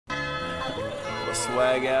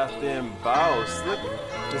Swag after and boss. Look,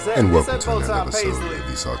 And welcome to another episode of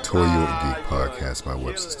the Sartorial Geek Podcast by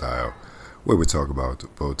Webster Style, where we talk about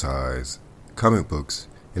bow ties, comic books,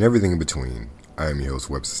 and everything in between. I am your host,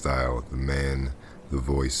 Webster Style, the man, the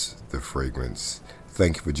voice, the fragrance.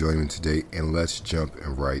 Thank you for joining me today, and let's jump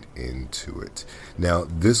right into it. Now,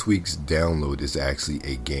 this week's download is actually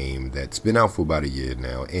a game that's been out for about a year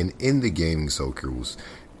now, and in the gaming circles,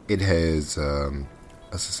 it has,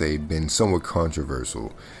 been somewhat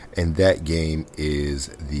controversial, and that game is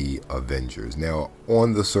The Avengers. Now,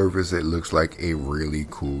 on the surface, it looks like a really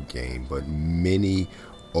cool game, but many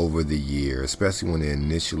over the year, especially when it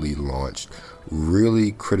initially launched,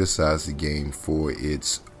 really criticized the game for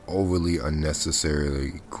its overly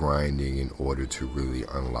unnecessarily grinding in order to really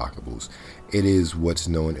unlockables. It is what's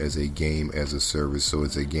known as a game as a service, so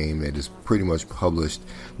it's a game that is pretty much published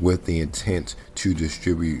with the intent to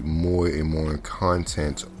distribute more and more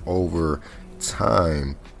content over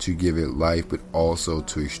time to give it life, but also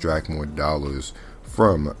to extract more dollars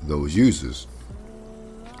from those users.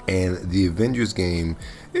 And the Avengers game,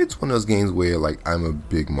 it's one of those games where, like, I'm a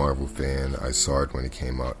big Marvel fan. I saw it when it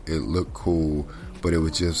came out. It looked cool, but it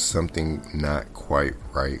was just something not quite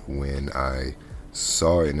right when I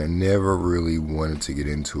saw it, and I never really wanted to get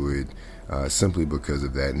into it simply because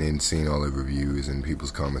of that. And then seeing all the reviews and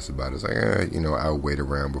people's comments about it, it's like, I'll wait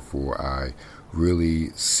around before I really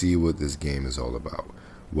see what this game is all about.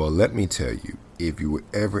 Well, let me tell you, if you were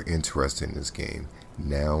ever interested in this game,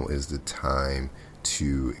 now is the time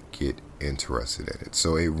to get interested in it.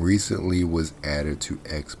 So it recently was added to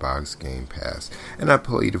Xbox Game Pass, and I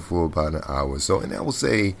played it for about an hour or so, and I will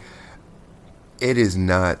say it is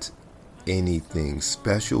not anything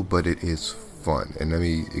special, but it is fun. And let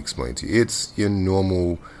me explain to you. It's your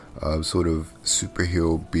normal sort of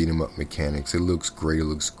superhero beat 'em up mechanics. It looks great, it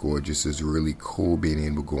looks gorgeous. It's really cool being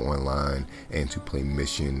able to go online and to play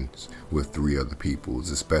missions with 3 other people,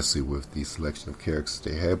 especially with the selection of characters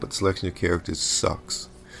they have. But selection of characters sucks.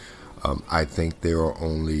 I think there are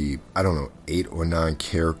only, 8 or 9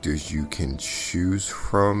 characters you can choose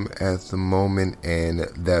from at the moment, and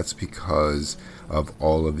that's because of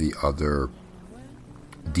all of the other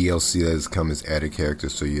DLC that has come as added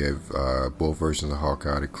characters. So you have both versions of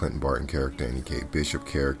Hawkeye, the Clinton Barton character, and the Kate Bishop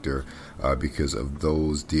character, because of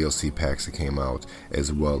those DLC packs that came out,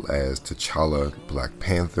 as well as T'Challa, Black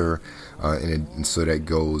Panther, and so that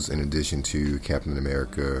goes in addition to Captain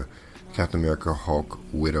America, Hulk,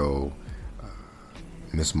 Widow,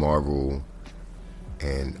 Miss Marvel,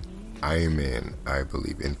 and Iron Man, I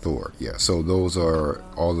believe, and Thor. Yeah, so those are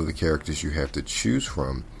all of the characters you have to choose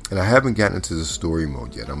from. And I haven't gotten into the story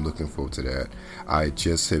mode yet. I'm looking forward to that. I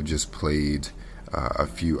have played a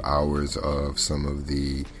few hours of some of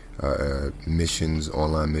the missions,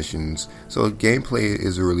 online missions. So gameplay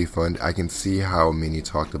is really fun. I can see how many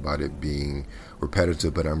talked about it being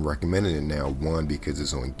repetitive, but I'm recommending it now. 1, because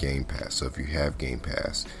it's on Game Pass. So if you have Game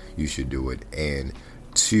Pass, you should do it. And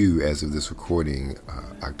 2, as of this recording,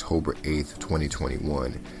 October 8th,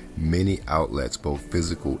 2021, many outlets, both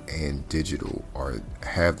physical and digital,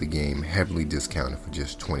 have the game heavily discounted for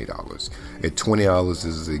just $20. At $20,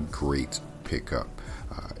 this is a great pickup.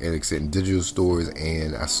 And it's in digital stores,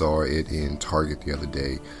 and I saw it in Target the other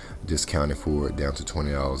day, discounted for down to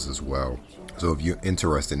 $20 as well. So if you're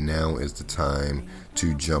interested, now is the time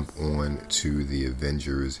to jump on to the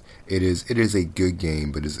Avengers. It is a good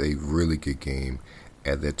game, but it's a really good game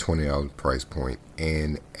at that $20 price point,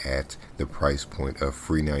 and at the price point of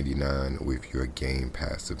 $3.99 with your Game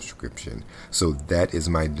Pass subscription. So that is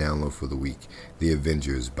my download for the week. The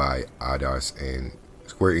Avengers by Eidos and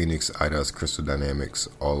Square Enix, Eidos, Crystal Dynamics.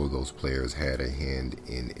 All of those players had a hand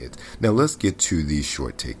in it. Now let's get to these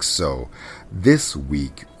short takes. So this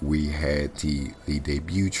week we had the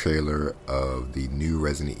debut trailer of the new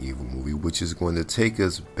Resident Evil movie, which is going to take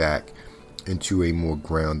us back into a more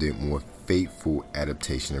grounded, more faithful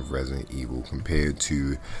adaptation of Resident Evil compared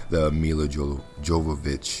to the Mila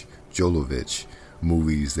Jovovich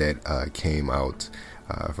movies that came out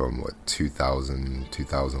from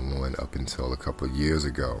 2001 up until a couple of years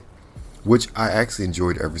ago, which I actually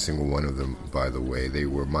enjoyed every single one of them, by the way. They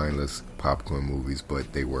were mindless popcorn movies,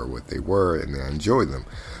 but they were what they were, and I enjoyed them.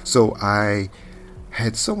 So I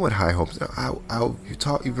had somewhat high hopes. Now,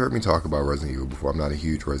 you've heard me talk about Resident Evil before. I'm not a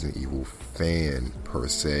huge Resident Evil fan per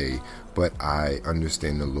se, but I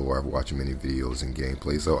understand the lore. I've watched many videos and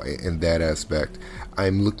gameplay. So in that aspect,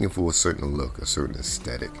 I'm looking for a certain look, a certain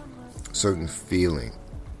aesthetic, a certain feeling.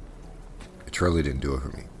 The trailer didn't do it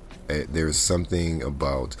for me. There's something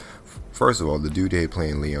about, first of all, the dude they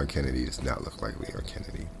playing Leon Kennedy does not look like Leon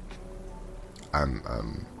Kennedy.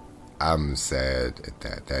 I'm sad at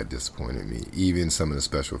that. That disappointed me. Even some of the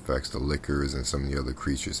special effects, the lickers and some of the other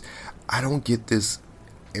creatures. I don't get this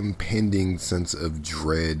impending sense of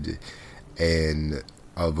dread and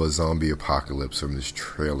of a zombie apocalypse from this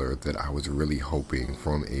trailer that I was really hoping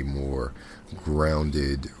from a more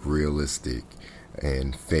grounded, realistic,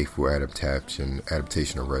 and faithful adaptation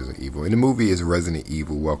of Resident Evil. And the movie is Resident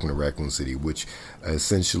Evil Welcome to Raccoon City, which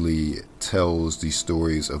essentially tells the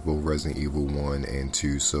stories of both Resident Evil 1 and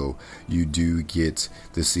 2. So you do get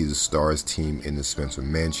to see the STARS team in the Spencer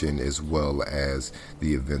Mansion as well as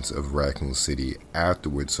the events of Raccoon City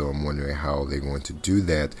afterwards. So I'm wondering how they're going to do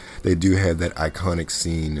that. They do have that iconic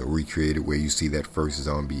scene recreated where you see that first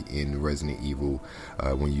zombie in Resident Evil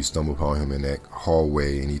when you stumble upon him in that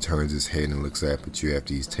hallway and he turns his head and looks up at you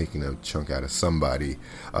after he's taking a chunk out of somebody.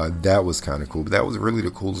 That was kind of cool, but that was really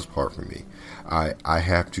the coolest part for me. I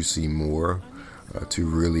have to see more to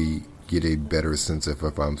really get a better sense of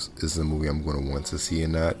if this is a movie I'm going to want to see or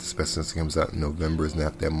not, especially since it comes out in November. It's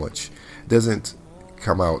not that much. It doesn't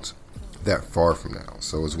come out that far from now.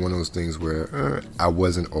 So it's one of those things where I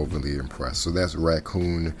wasn't overly impressed. So that's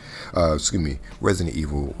Resident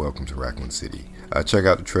Evil Welcome to Raccoon City. Check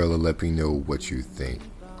out the trailer. Let me know what you think.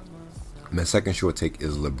 My second short take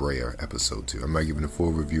is La Brea Episode 2. I'm not giving a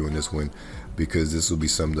full review on this one because this will be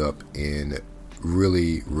summed up in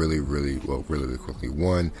really quickly.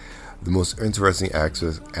 One, the most interesting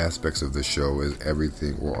aspects of the show is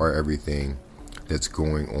everything that's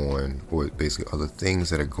going on, or basically other things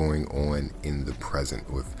that are going on in the present,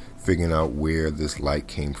 with figuring out where this light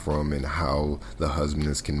came from and how the husband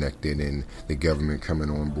is connected and the government coming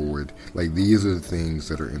on board. Like, these are the things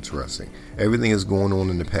that are interesting. Everything that's going on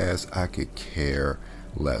in the past, I could care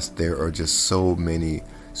less. There are just so many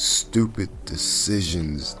stupid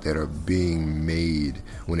decisions that are being made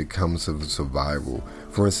when it comes to survival.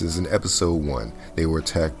 For instance, in episode 1, they were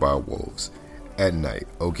attacked by wolves at night.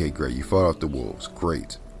 Okay, great. You fought off the wolves.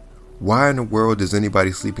 Great. Why in the world is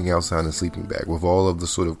anybody sleeping outside in a sleeping bag? With all of the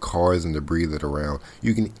sort of cars and debris that are around,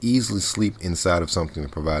 you can easily sleep inside of something to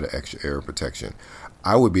provide an extra air protection.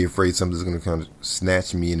 I would be afraid something's going to come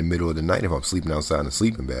snatch me in the middle of the night if I'm sleeping outside in a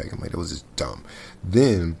sleeping bag. I'm like, that was just dumb.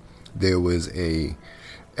 Then there was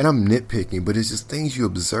and I'm nitpicking, but it's just things you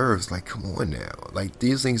observe. It's like, come on now. Like,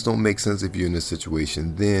 these things don't make sense if you're in this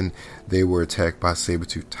situation. Then they were attacked by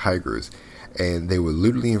saber-toothed tigers, and they were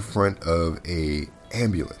literally in front of a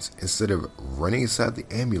ambulance. Instead of running inside the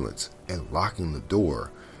ambulance and locking the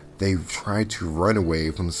door, they tried to run away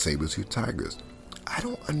from the saber-toothed tigers. I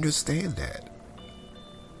don't understand that.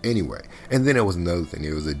 Anyway, and then there was another thing.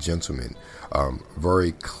 There was a gentleman,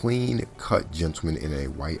 very clean-cut gentleman in a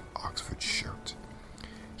white Oxford shirt.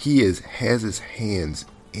 He has his hands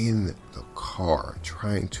in the car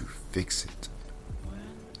trying to fix it.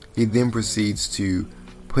 He then proceeds to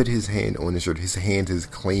put his hand on his shirt. His hand is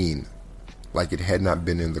clean, like it had not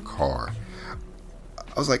been in the car.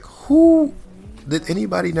 I was like, did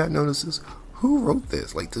anybody not notice this? Who wrote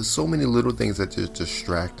this? Like, there's so many little things that just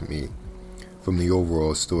distract me from the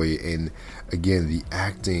overall story. And again, the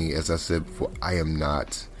acting, as I said before, I am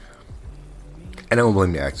not, and I don't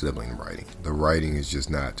blame the actors, I blame the writing. The writing has just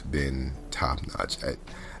not been top notch.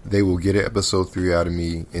 They will get an episode 3 out of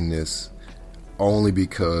me in this only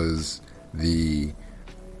because the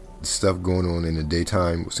stuff going on in the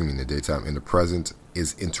in the present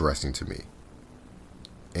is interesting to me.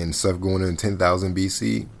 And stuff going on in 10,000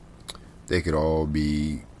 BC, they could all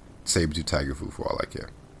be saber-tooth tiger food for all I care.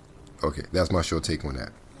 Okay, that's my short take on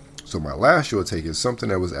that. So my last short take is something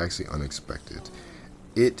that was actually unexpected.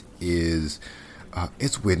 It is,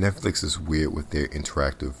 it's weird. Netflix is weird with their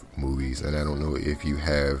interactive movies, and I don't know if you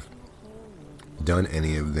have done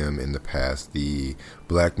any of them in the past. The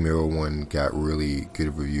Black Mirror one got really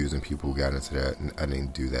good reviews and people got into that, and I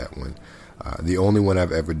didn't do that one. The only one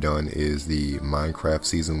I've ever done is the Minecraft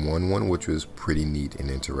Season 1 one, which was pretty neat and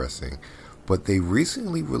interesting. But they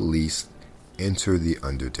recently released Enter the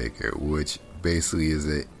Undertaker, which basically is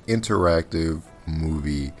an interactive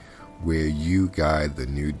movie where you guide the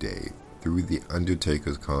New Day through the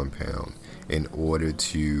Undertaker's compound in order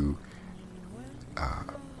to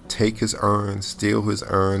take his urn, steal his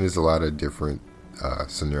urn. There's a lot of different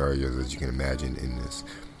scenarios, as you can imagine, in this.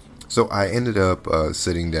 So I ended up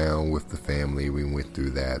sitting down with the family. We went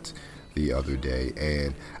through that the other day,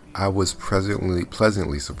 and I was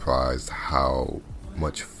pleasantly surprised how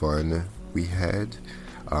much fun we had.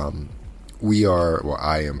 I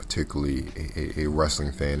am particularly a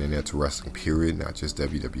wrestling fan, and that's wrestling period, not just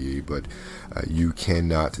WWE, but you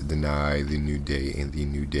cannot deny the New Day and the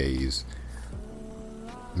New Day's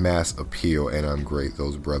mass appeal, and I'm great.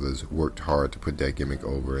 Those brothers worked hard to put that gimmick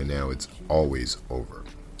over, and now it's always over.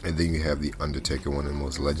 And then you have The Undertaker, one of the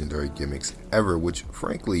most legendary gimmicks ever, which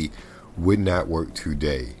frankly would not work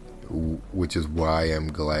today, which is why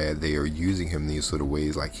I'm glad they are using him in these sort of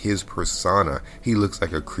ways. Like his persona, he looks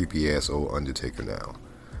like a creepy ass old Undertaker now.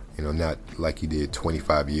 You know, not like he did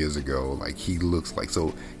 25 years ago. Like he looks like,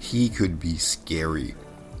 so he could be scary.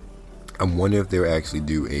 I'm wondering if they'll actually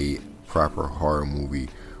do a proper horror movie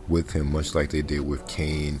with him, much like they did with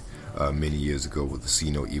Kane many years ago with the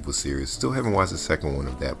See No Evil series. Still haven't watched the second one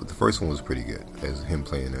of that, but the first one was pretty good, as him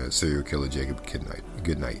playing a serial killer, Jacob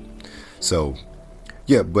Goodnight. So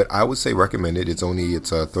yeah, but I would say recommend it. It's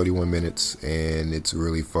 31 minutes, and it's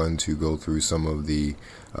really fun to go through some of the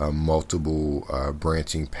multiple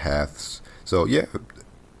branching paths. So yeah,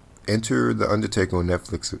 enter The Undertaker on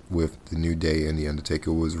Netflix with The New Day and The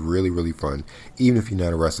Undertaker. Was really, really fun. Even if you're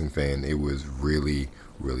not a wrestling fan, it was really,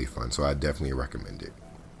 really fun. So I definitely recommend it.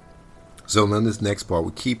 So on this next part,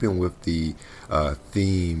 we're keeping with the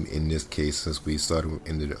theme in this case, since we started with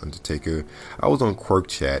Enter The Undertaker. I was on Quirk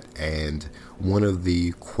Chat, and one of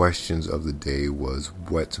the questions of the day was,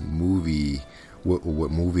 what movie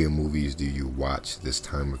and movies do you watch this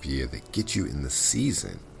time of year that get you in the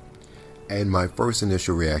season? And my first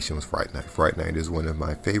initial reaction was Fright Night. Fright Night is one of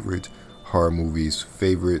my favorite horror movies,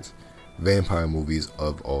 favorite vampire movies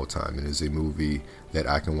of all time. It is a movie that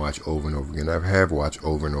I can watch over and over again. I have watched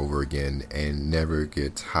over and over again and never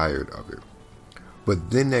get tired of it.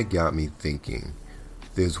 But then that got me thinking,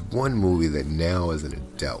 there's one movie that now as an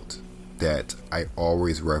adult that I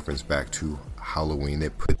always reference back to Halloween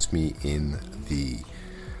that puts me in the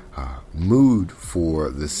mood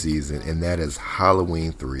for the season, and that is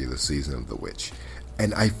Halloween 3, The Season of the Witch.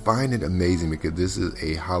 And I find it amazing because this is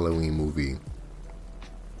a Halloween movie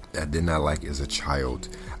I did not like as a child.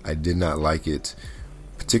 I did not like it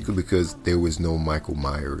particularly because there was no Michael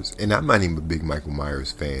Myers, and I'm not even a big Michael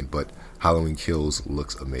Myers fan, but Halloween Kills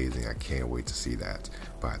looks amazing. I can't wait to see that,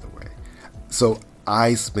 by the way. So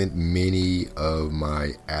I spent many of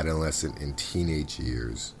my adolescent and teenage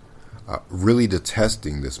years really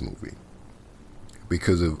detesting this movie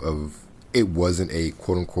because of it wasn't a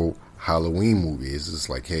quote-unquote Halloween movie. It's just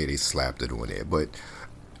like, hey, they slapped it on there. But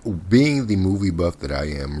being the movie buff that I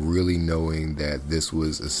am, really knowing that this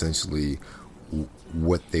was essentially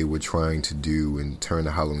what they were trying to do and turn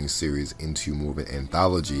the Halloween series into more of an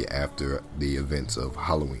anthology after the events of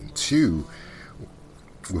Halloween 2,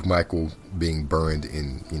 with Michael being burned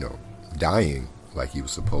and, dying like he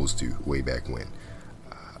was supposed to way back when.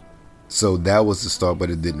 So that was the start, but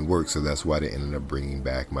it didn't work. So that's why they ended up bringing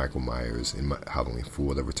back Michael Myers in Halloween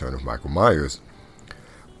 4, The Return of Michael Myers.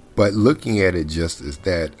 But looking at it just as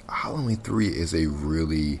that, Halloween 3 is a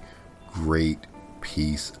really great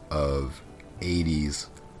piece of 80s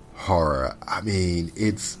horror. I mean,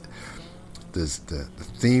 it's the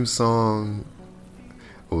theme song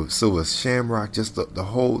of Silver Shamrock, just the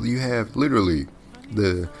whole, you have literally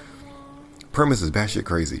the premise is batshit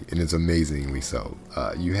crazy, and it's amazingly so.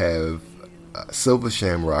 You have Silver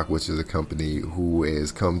Shamrock, which is a company who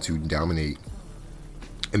has come to dominate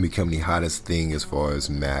and become the hottest thing as far as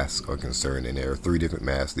masks are concerned. And there are 3 different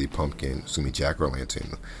masks: the pumpkin,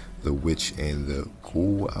 jack-o'-lantern, the witch, and the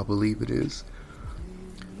ghoul, I believe it is.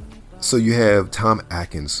 So you have Tom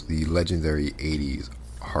Atkins, the legendary 80s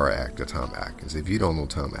horror actor Tom Atkins. If you don't know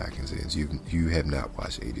Tom Atkins is, you have not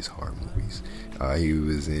watched 80s horror movies. He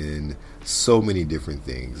was in so many different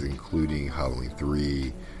things, including Halloween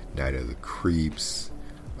 3, Night of the Creeps.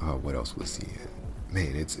 What else was he in?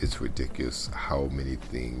 Man, it's ridiculous how many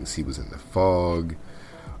things. He was in The Fog.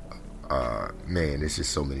 Man, it's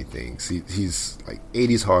just so many things. He's like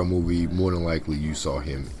 80s horror movie. More than likely, you saw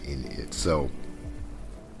him in it. So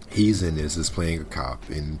he's in this, is playing a cop,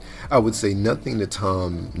 and I would say none of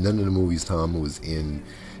the movies Tom was in,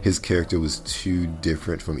 his character was too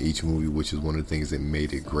different from each movie, which is one of the things that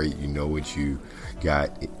made it great. You know what you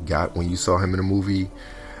got when you saw him in a movie,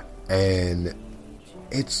 and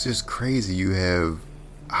it's just crazy. You have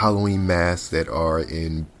Halloween masks that are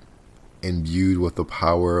imbued with the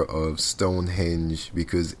power of Stonehenge,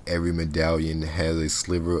 because every medallion has a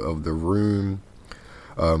sliver of the rune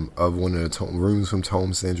of one of the runes from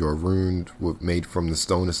Stonehenge, or a rune made from the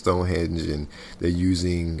stone of Stonehenge, and they're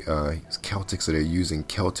using Celtic, so they're using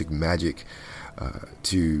Celtic magic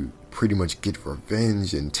to pretty much get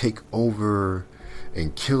revenge and take over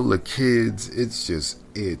and kill the kids.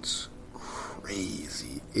 It's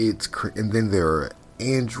crazy. And then there are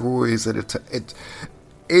androids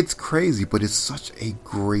it's crazy, but it's such a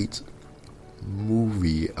great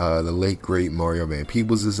movie. The late great Mario Van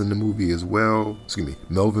Peebles is in the movie as well.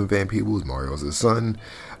 Melvin Van Peebles, Mario's his son.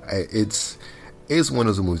 It's it's one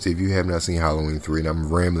of those movies, if you have not seen Halloween 3, and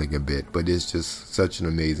I'm rambling a bit, but it's just such an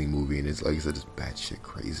amazing movie, and it's, like I said, it's batshit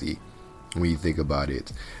crazy when you think about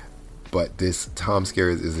it. But this Tom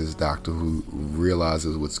Skerritt is this doctor who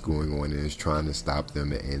realizes what's going on and is trying to stop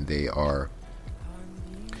them, and they are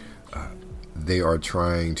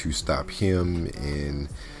trying to stop him and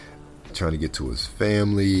trying to get to his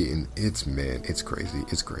family, and it's crazy.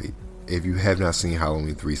 It's great. If you have not seen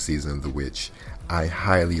Halloween 3 Season of the Witch, I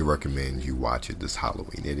highly recommend you watch it this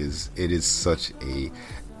Halloween. It is such a,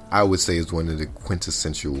 I would say it's one of the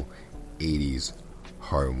quintessential 80s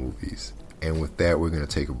horror movies. And with that, we're going to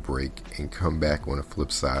take a break and come back on the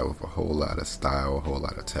flip side with a whole lot of style, a whole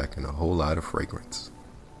lot of tech, and a whole lot of fragrance.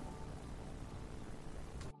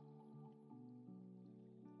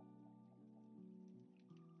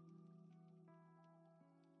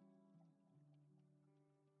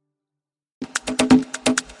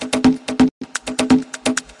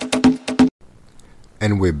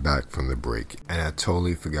 And we're back from the break, and I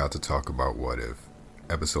totally forgot to talk about What If,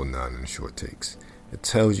 episode 9 in short takes. It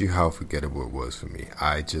tells you how forgettable it was for me.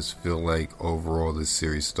 I just feel like overall this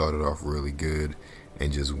series started off really good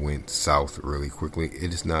and just went south really quickly.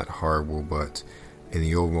 It is not horrible, but in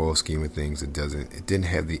the overall scheme of things, it didn't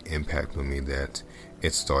have the impact on me that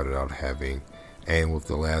it started out having. And with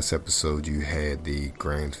the last episode, you had the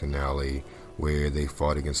grand finale where they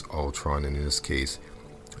fought against Ultron, and in this case,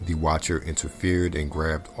 the Watcher interfered and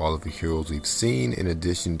grabbed all of the heroes we've seen, in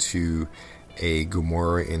addition to a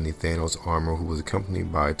Gamora in the Thanos armor who was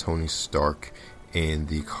accompanied by Tony Stark in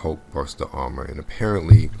the Hulkbuster armor. And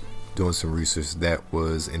apparently, doing some research, that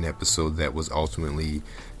was an episode that was ultimately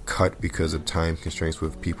cut because of time constraints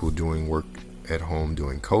with people doing work at home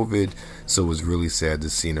during COVID. So it was really sad to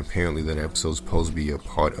see, and apparently that episode is supposed to be a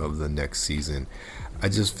part of the next season. I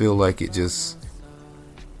just feel like it just,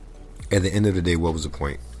 at the end of the day, what was the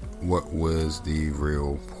point? What was the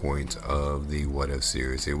real point of the What If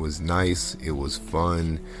series? It was nice, it was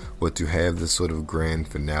fun, but to have this sort of grand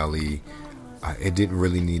finale, it didn't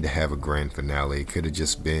really need to have a grand finale. It could have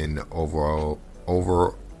just been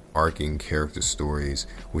overarching character stories,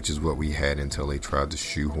 which is what we had until they tried to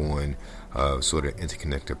shoehorn sort of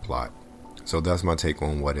interconnected plot. So that's my take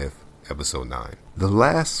on What If, episode 9. The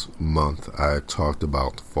last month I talked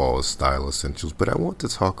about fall style essentials, but I want to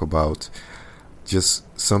talk about just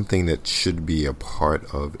something that should be a part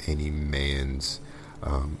of any man's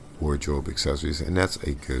wardrobe accessories, and that's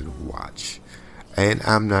a good watch. And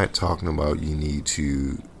I'm not talking about you need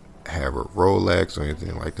to have a Rolex or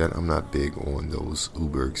anything like that. I'm not big on those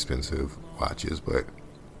uber expensive watches, but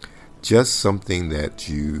just something that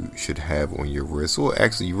you should have on your wrist. Well,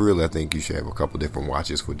 actually, I think you should have a couple different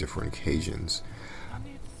watches for different occasions.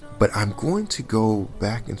 But I'm going to go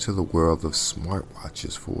back into the world of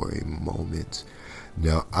smartwatches for a moment.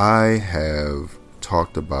 Now, I have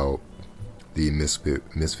talked about the Misfit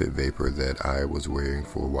Vapor that I was wearing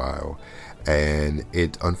for a while, and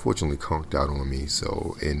it unfortunately conked out on me.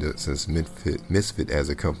 So, since Misfit as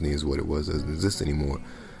a company is what it was, doesn't exist anymore,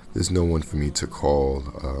 there's no one for me to call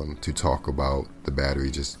to talk about the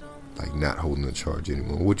battery just like not holding the charge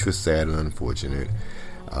anymore, which was sad and unfortunate.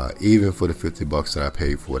 Even for the $50 that I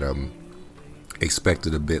paid for it, I'm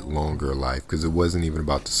expected a bit longer life, because it wasn't even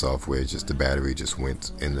about the software, just the battery just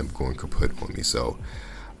ended up going kaput on me. So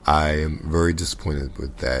I am very disappointed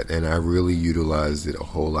with that, and I really utilized it a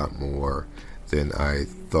whole lot more than I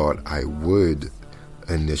thought I would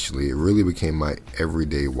initially. It really became my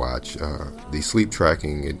everyday watch. The sleep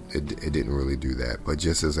tracking, it didn't really do that, but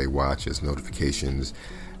just as a watch, as notifications,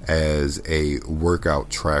 as a workout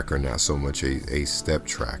tracker, not so much a step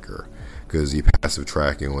tracker, because the passive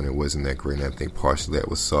tracking on it wasn't that great. And I think partially that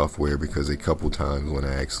was software, because a couple times when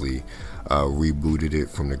I actually rebooted it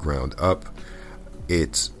from the ground up,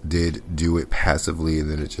 it did do it passively and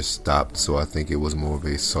then it just stopped. So I think it was more of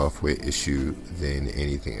a software issue than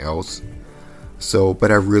anything else. So, but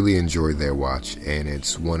I really enjoyed that watch, and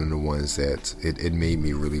it's one of the ones that it made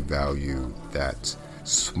me really value that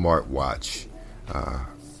smartwatch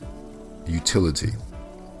utility.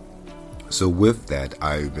 So with that,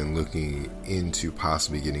 I've been looking into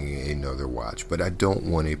possibly getting another watch, but I don't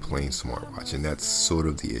want a plain smartwatch, and that's sort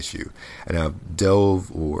of the issue. And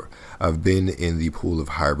I've been in the pool of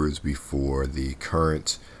hybrids before. The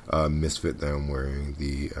current Misfit that I'm wearing,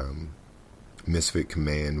 the Misfit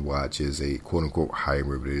Command watch, is a quote-unquote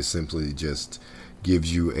hybrid, but it simply just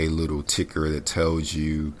gives you a little ticker that tells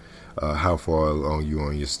you how far along you are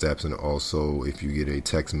on your steps, and also if you get a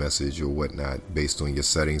text message or whatnot based on your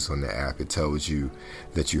settings on the app, it tells you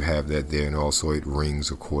that you have that there, and also it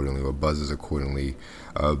rings accordingly or buzzes accordingly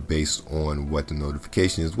based on what the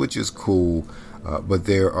notification is, which is cool. But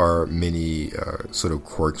there are many sort of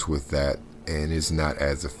quirks with that, and it's not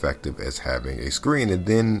as effective as having a screen. And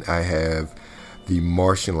then I have the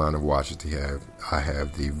Martian line of watches to have. I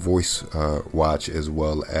have the voice watch as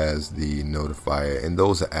well as the notifier, and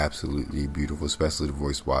those are absolutely beautiful, especially the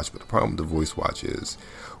voice watch. But the problem with the voice watch is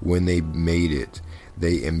when they made it,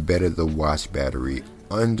 they embedded the watch battery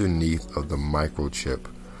underneath of the microchip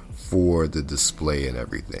for the display and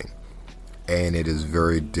everything, and it is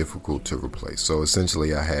very difficult to replace. So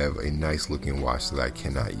essentially I have a nice looking watch that I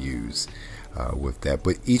cannot use with that.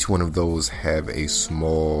 But each one of those have a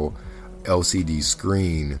small LCD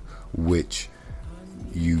screen which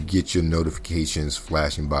you get your notifications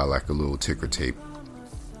flashing by like a little ticker tape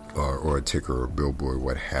or a ticker or billboard,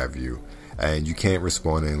 what have you, and you can't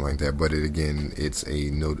respond to anything like that. But it's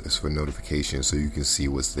a notice for notification, so you can see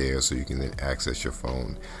what's there, so you can then access your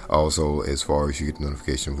phone. Also, as far as you get the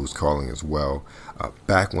notification of who's calling as well.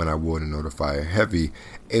 Back when I wore the Notifier Heavy,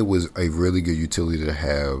 it was a really good utility to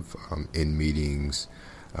have in meetings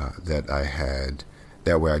that I had.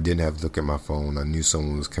 That way I didn't have to look at my phone. I knew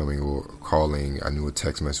someone was coming or calling. I knew a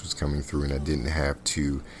text message was coming through, and I didn't have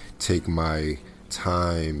to take my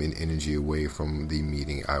time and energy away from the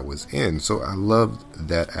meeting I was in. So I loved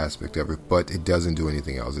that aspect of it, but it doesn't do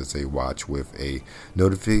anything else. It's a watch with a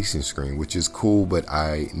notification screen, which is cool, but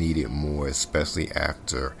I need it more, especially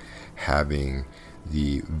after having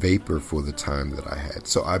the Vapor for the time that I had.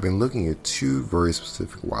 So I've been looking at two very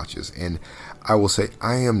specific watches, and I will say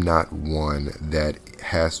I am not one that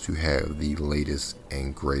has to have the latest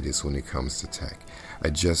and greatest when it comes to tech. I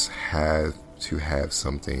just have to have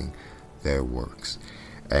something that works.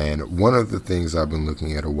 And one of the things I've been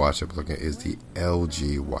looking at, a watch I'm looking at, is the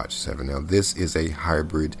LG Watch 7. Now this is a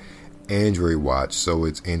hybrid Android watch, so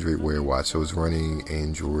it's Android Wear watch, so it's running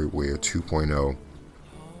Android Wear 2.0.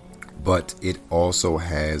 But it also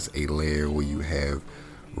has a layer where you have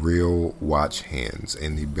real watch hands,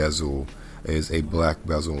 and the bezel is a black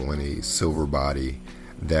bezel on a silver body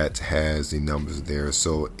that has the numbers there.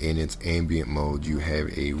 So in its ambient mode, you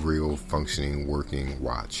have a real functioning working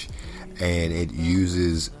watch, and it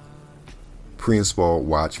uses pre-installed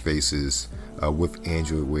watch faces with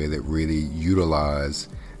Android Wear that really utilize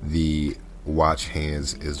the watch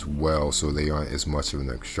hands as well, so they aren't as much of an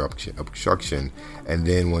obstruction. And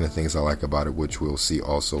then one of the things I like about it, which we'll see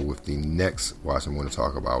also with the next watch I'm going to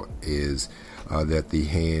talk about, is that the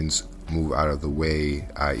hands move out of the way,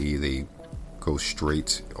 i.e. they go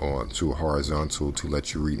straight on to horizontal to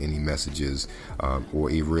let you read any messages or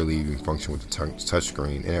really even function with the touch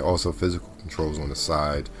screen. And it also physical controls on the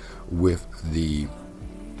side with the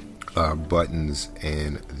buttons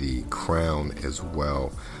and the crown as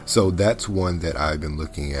well. So that's one that I've been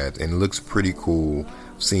looking at, and it looks pretty cool.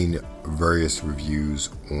 I've seen various reviews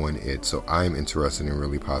on it, so I'm interested in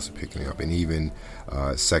really possibly picking it up. And even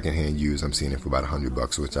secondhand use, I'm seeing it for about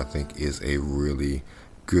 $100, which I think is a really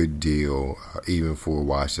good deal, even for a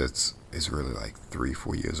watch that's really like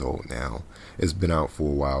 3-4 years old now. It's been out for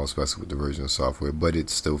a while, especially with the version of software, but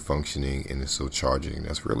it's still functioning and it's still charging.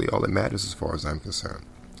 That's really all that matters as far as I'm concerned.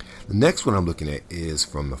 The next one I'm looking at is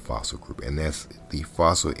from the Fossil Group, and that's the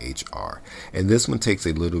Fossil HR. And this one takes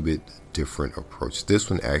a little bit different approach. This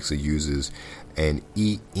one actually uses an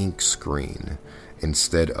e-ink screen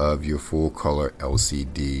instead of your full color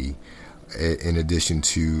LCD. In addition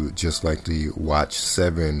to, just like the Watch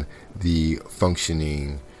 7, the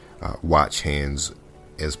functioning watch hands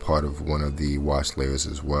as part of one of the watch layers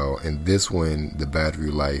as well. And this one, the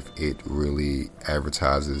battery life, it really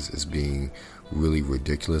advertises as being really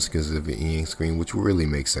ridiculous because of the e-ink screen, which really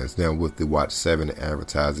makes sense. Now with the Watch 7, it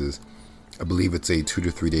advertises, I believe it's a 2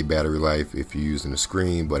 to 3 day battery life if you're using the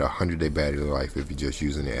screen, but 100-day battery life if you're just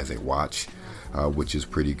using it as a watch, which is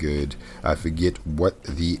pretty good. I forget what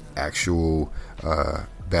the actual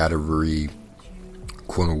battery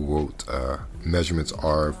quote-unquote measurements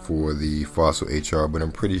are for the Fossil HR, but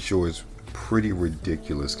I'm pretty sure it's pretty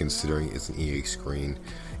ridiculous considering it's an e-ink screen,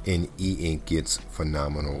 and e-ink gets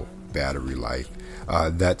phenomenal battery life.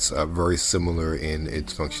 That's very similar in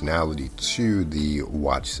its functionality to the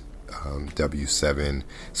Watch W7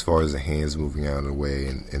 as far as the hands moving out of the way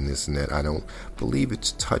and this and that. I don't believe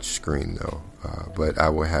it's touch screen though, but I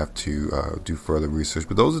will have to do further research.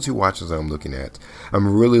 But those are two watches I'm looking at. I'm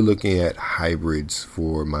really looking at hybrids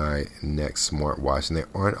for my next smartwatch, and there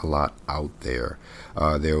aren't a lot out there.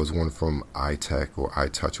 There was one from iTech or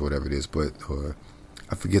iTouch or whatever it is, but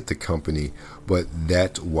I forget the company, but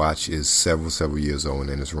that watch is several years old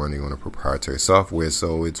and it's running on a proprietary software.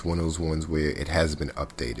 So it's one of those ones where it has been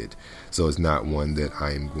updated. So it's not one that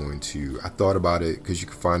I am going to. I thought about it because you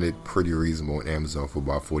can find it pretty reasonable on Amazon for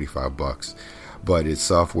about $45. But it's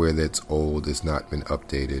software that's old, it's not been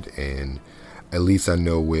updated, and at least I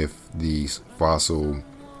know with the Fossil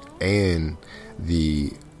and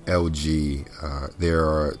the LG, there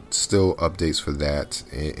are still updates for that,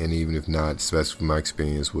 and even if not, especially from my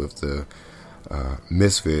experience with the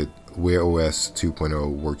Misfit, Wear OS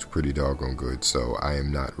 2.0 works pretty doggone good, so I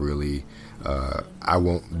am not really, I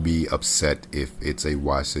won't be upset if it's a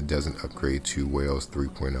watch that doesn't upgrade to Wear OS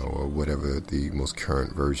 3.0 or whatever the most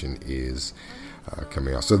current version is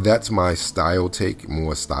coming out. So that's my style take,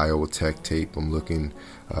 more style tech tape. I'm looking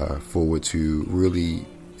forward to really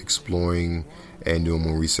exploring and doing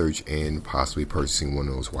more research and possibly purchasing one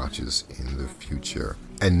of those watches in the future.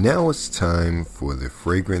 And now it's time for the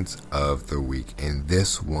fragrance of the week. And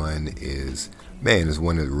this one is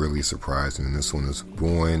one that really surprised me. And this one is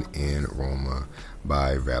Born in Roma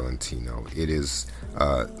by Valentino. It is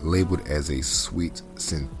labeled as a sweet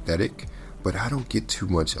synthetic, but I don't get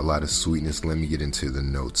a lot of sweetness. Let me get into the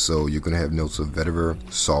notes. So you're going to have notes of vetiver,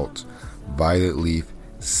 salt, violet leaf,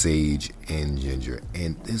 sage, and ginger.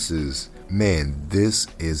 And this is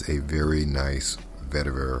a very nice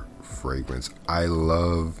vetiver fragrance. I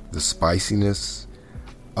love the spiciness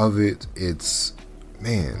of it. It's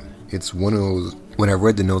one of those, when I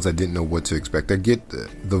read the notes, I didn't know what to expect. I get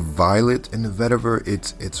the violet and the vetiver.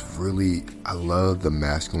 It's really, I love the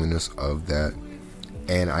masculineness of that.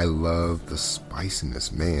 And I love the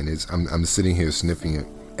spiciness, man. I'm sitting here sniffing it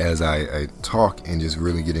as I talk and just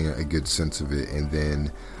really getting a good sense of it. And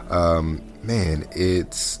then,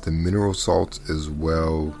 it's the mineral salt as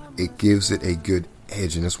well. It gives it a good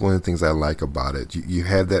edge, and that's one of the things I like about it. You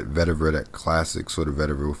have that vetiver, that classic sort of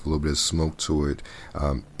vetiver with a little bit of smoke to it,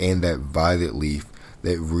 and that violet leaf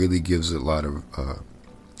that really gives it a lot of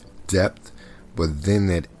depth. But then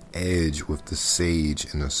that edge with the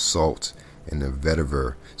sage and the salt and the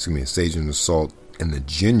vetiver, sage and the salt and the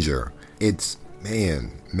ginger. It's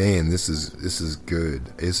this is good.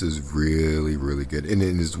 This is really, really good. And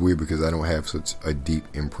it's weird because I don't have such a deep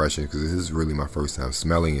impression because this is really my first time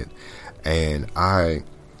smelling it. And I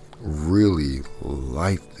really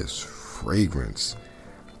like this fragrance.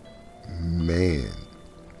 Man,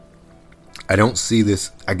 I don't see this.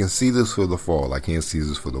 I can see this for the fall. I can't see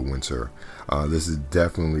this for the winter. This is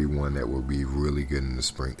definitely one that will be really good in the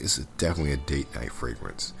spring. This is definitely a date night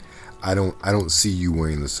fragrance. I don't see you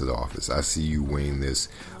wearing this to the office. I see you wearing this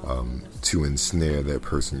to ensnare that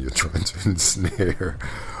person you're trying to ensnare.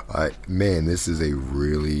 This is a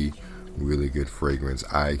really, really good fragrance.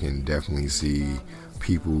 I can definitely see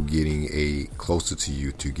people getting closer to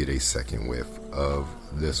you to get a second whiff of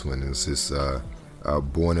this one. This is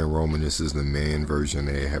Born in Roma. This is the man version.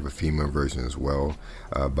 They have a female version as well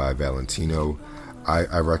by Valentino.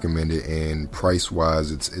 I recommend it, and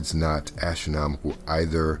price-wise, it's not astronomical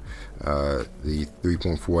either. The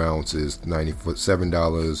 3.4 ounce is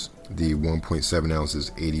 $97. The 1.7 ounce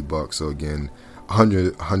is $80. So again,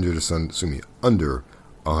 under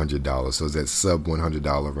 $100. So it's that sub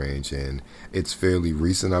 $100 range, and it's fairly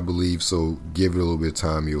recent, I believe. So give it a little bit of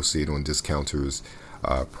time. You'll see it on discounters.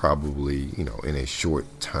 Probably, in a short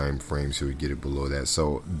time frame, so we get it below that.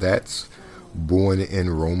 So that's Born in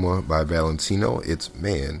Roma by Valentino. It's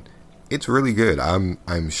really good.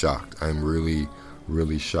 I'm shocked. I'm really,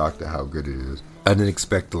 really shocked at how good it is. I didn't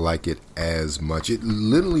expect to like it as much. It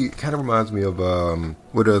literally kind of reminds me of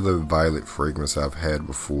what other violet fragrance I've had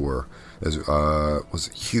before. Was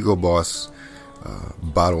Hugo Boss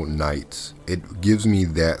Bottled Night. It gives me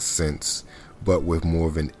that sense, but with more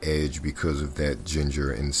of an edge because of that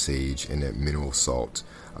ginger and sage and that mineral salt.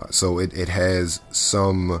 So it has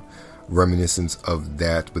some reminiscence of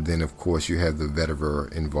that, but then of course you have the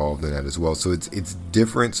vetiver involved in that as well. So it's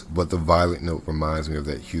different, but the violet note reminds me of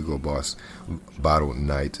that Hugo Boss Bottled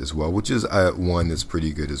Night as well, which is one that's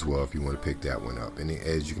pretty good as well if you want to pick that one up. And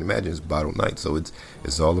as you can imagine, it's Bottled Night, so it's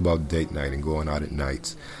all about date night and going out at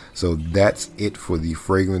nights. So that's it for the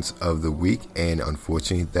fragrance of the week, and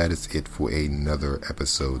unfortunately that is it for another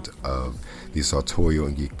episode of the Sartorial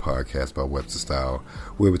and Geek podcast by Webster Style,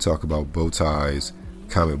 where we talk about bow ties,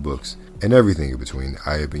 comic books, and everything in between.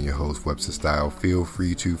 I have been your host, Webster Style. Feel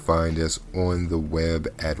free to find us on the web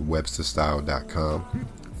at websterstyle.com.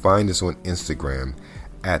 Find us on Instagram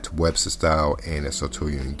at Webster Style and at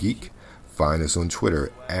Sartorial and Geek. Find us on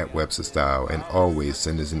Twitter at Webster Style, and always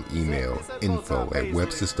send us an email,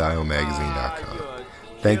 info@websterstylemagazine.com.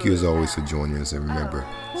 Thank you as always for joining us, and remember,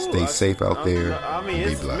 stay safe out there and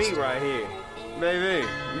be blessed. Baby,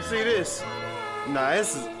 you see this? Nah,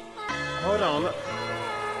 this is... Hold on.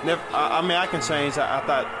 Look. I mean, I can change. I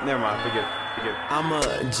thought... Never mind. Forget it. I'm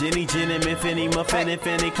a Jenny, Infinity, Muffin,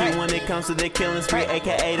 finicky when it comes to the killing spree,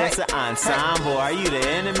 aka that's an ensemble. Are you the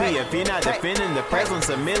enemy if you're not defending the presence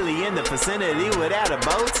of Millie in the vicinity without a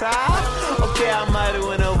bow tie? Okay, I might have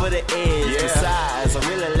went over the edge. Besides, I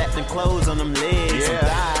really left them clothes on them legs and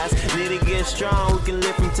thighs. Need to get strong, we can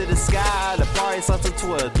lift them to the sky. The party starts at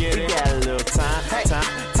 12. We got a little time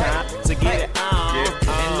to get it on.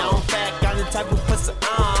 And known fact, I'm the type who puts it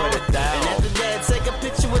on. And after that, take a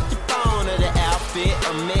picture with your phone of the outfit.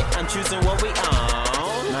 Admit I'm choosing what we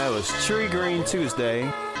own. No, it was Tree Green Tuesday.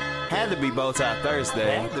 Had to be Bow Tie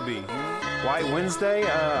Thursday. Had to be. White Wednesday?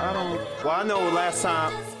 I don't... Well, I know last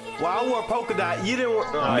time... Well, I wore polka dot. You didn't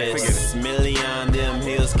wear... Miss Millie on them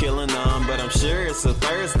heels killing them, but I'm sure it's a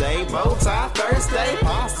Thursday. Bow Tie Thursday.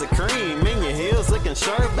 Pasta cream in your heels looking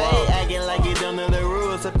sharp, babe. Acting like you don't know the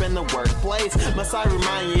rules up in the workplace. Must I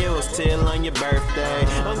remind you it was still on your birthday?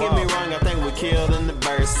 Don't get me wrong, I think we killed in the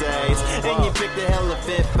birthdays. And you picked a hella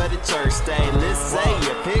fit for the church day. Let's say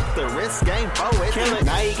you picked the wrist game poet.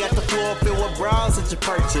 Now you got the floor filled with bras that you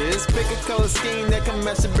purchase. Pick a color scheme that can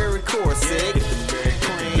match your berry corset. Get the berry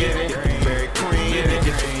cream. Get the berry cream.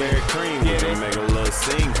 Get the berry cream. Get it, make a little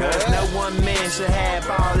scene. Cause no one man should have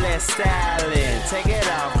all that styling. Take it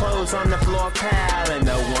off, clothes on the floor piling.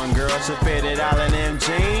 No one girl should fit it all in them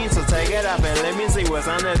jeans. So take it off and let me see what's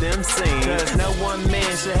under them seams. Cause no one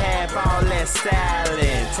man should have all that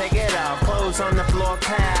styling. Take it off, clothes on the floor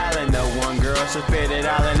piling. No one girl should fit it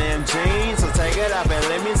all in them jeans. So take it off and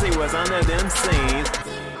let me see what's under them seams.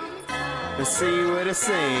 Let's see what it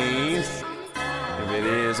seems. If it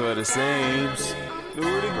is what it seems. Do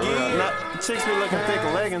it again. Chicks be looking thick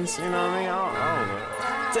leggings, you know what I mean? I don't know.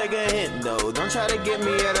 Take a hint though, don't try to get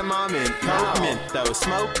me at a moment. Mint though,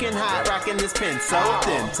 smoking hot, rocking this pin so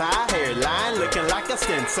thin. Tie hairline, looking like a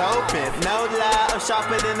stencil. Pimp, no lie, I'm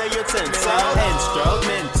sharper than a utensil.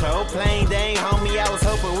 Instrumental, plain dang, homie. I was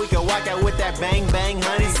hoping we could walk out with that bang bang,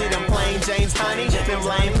 honey. See them plain James, honey. Them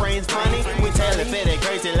lame frames, funny. We tailor fitted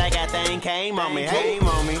crazy like that thing came on me. Hey,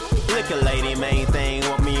 mommy, look a lady, main thing.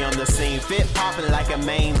 Want me on the scene, fit popping like a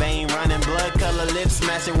main vein, running blood color lips,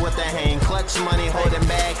 smashing with the hand clutch, money holding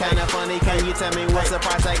back. Kinda funny, can you tell me what's the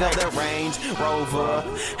price tag of the Range Rover?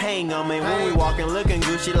 Hang on me when we walking, looking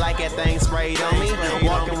Gucci like that thing sprayed on me.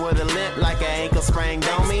 Walking with a limp like an ankle sprained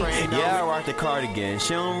on me. Yeah, I rock the cardigan,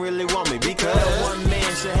 she don't really want me because one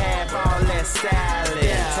man should have all that styling.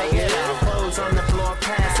 Take it off, clothes on the floor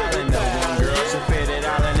piling. No one girl should fit it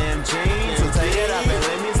all in them jeans. So take it off and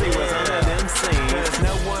let me see what's under them seams. Cause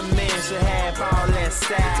no one man should have all that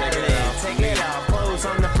styling. Take it off, clothes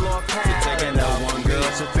on the floor piling. No one girl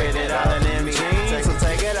should fit it all in them jeans. So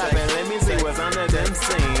take it off and let me see what's under them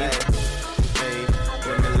seams. Hey,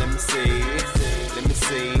 let me see. Let me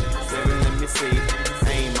see. Let me see.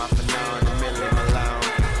 Aim off and on the middle of my lawn.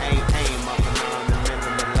 Aim off and on the middle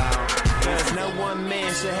of my lawn. Cause no one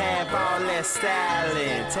man should have all that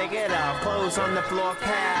styling. Take it off, clothes on the floor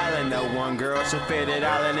piling. No one girl should fit it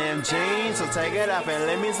all in them jeans. So take it off and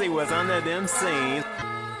let me see what's under them seams.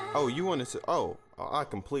 Oh, you wanted to... Oh, I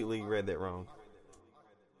completely read that wrong.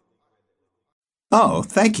 Oh,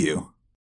 thank you.